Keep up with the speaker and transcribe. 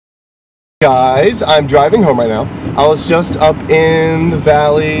Guys, I'm driving home right now. I was just up in the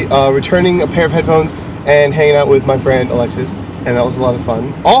valley returning a pair of headphones and hanging out with my friend Alexis, and that was a lot of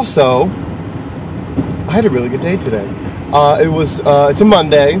fun. Also, I had a really good day today. It's a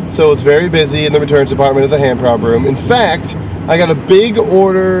Monday, so it's very busy in the returns department of the hand prop room. In fact, I got a big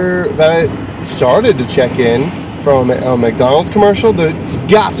order that I started to check in from a McDonald's commercial. There's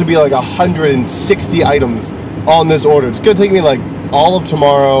got to be like 160 items on this order. It's gonna take me like all of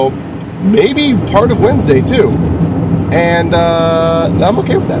tomorrow, maybe part of Wednesday too, and I'm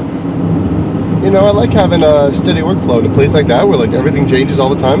okay with that. You know, I like having a steady workflow in a place like that where like everything changes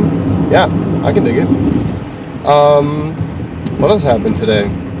all the time. Yeah, I can dig it. What else happened today?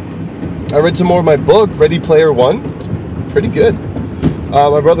 I read some more of my book, Ready Player One. It's pretty good.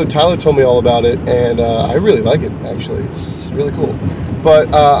 My brother Tyler told me all about it, and I really like it, actually. It's really cool. But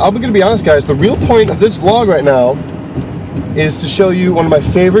I'm going to be honest, guys, the real point of this vlog right now is to show you one of my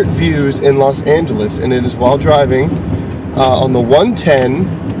favorite views in Los Angeles, and it is while driving on the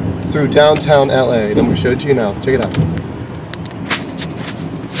 110 through downtown LA, and I'm going to show it to you now. Check it out.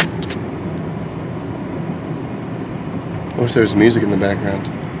 I wish there was music in the background.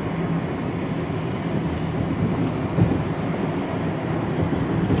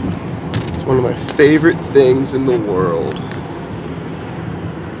 It's one of my favorite things in the world.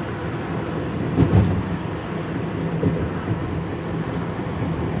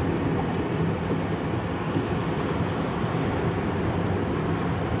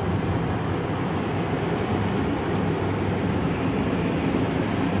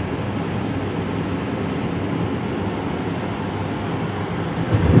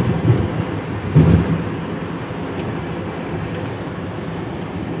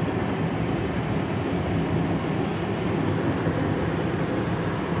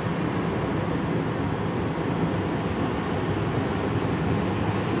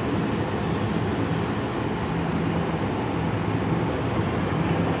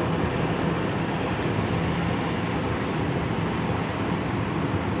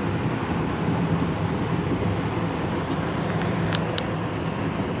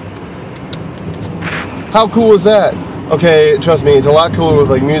 How cool is that? Okay, trust me, it's a lot cooler with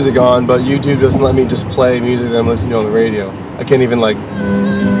like music on, but YouTube doesn't let me just play music that I'm listening to on the radio. I can't even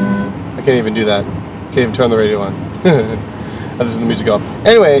do that. Can't even turn the radio on. I listen to the music off.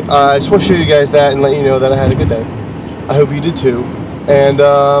 Anyway, I just want to show you guys that and let you know that I had a good day. I hope you did too. And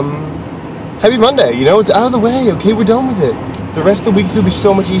happy Monday. You know, it's out of the way. Okay, we're done with it. The rest of the weeks will be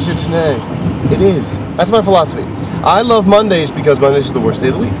so much easier today. It is. That's my philosophy. I love Mondays because Mondays are the worst day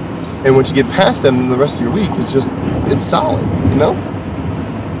of the week. And once you get past them, then the rest of your week is just, it's solid, you know?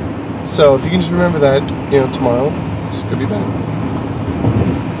 So if you can just remember that, you know, tomorrow it's gonna be better.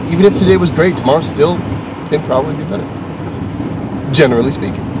 Even if today was great, tomorrow still can probably be better. Generally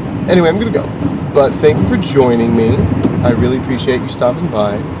speaking. Anyway, I'm gonna go. But thank you for joining me. I really appreciate you stopping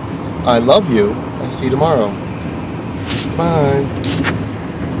by. I love you. I'll see you tomorrow. Bye.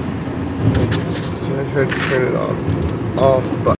 So I had to turn it off. Off button.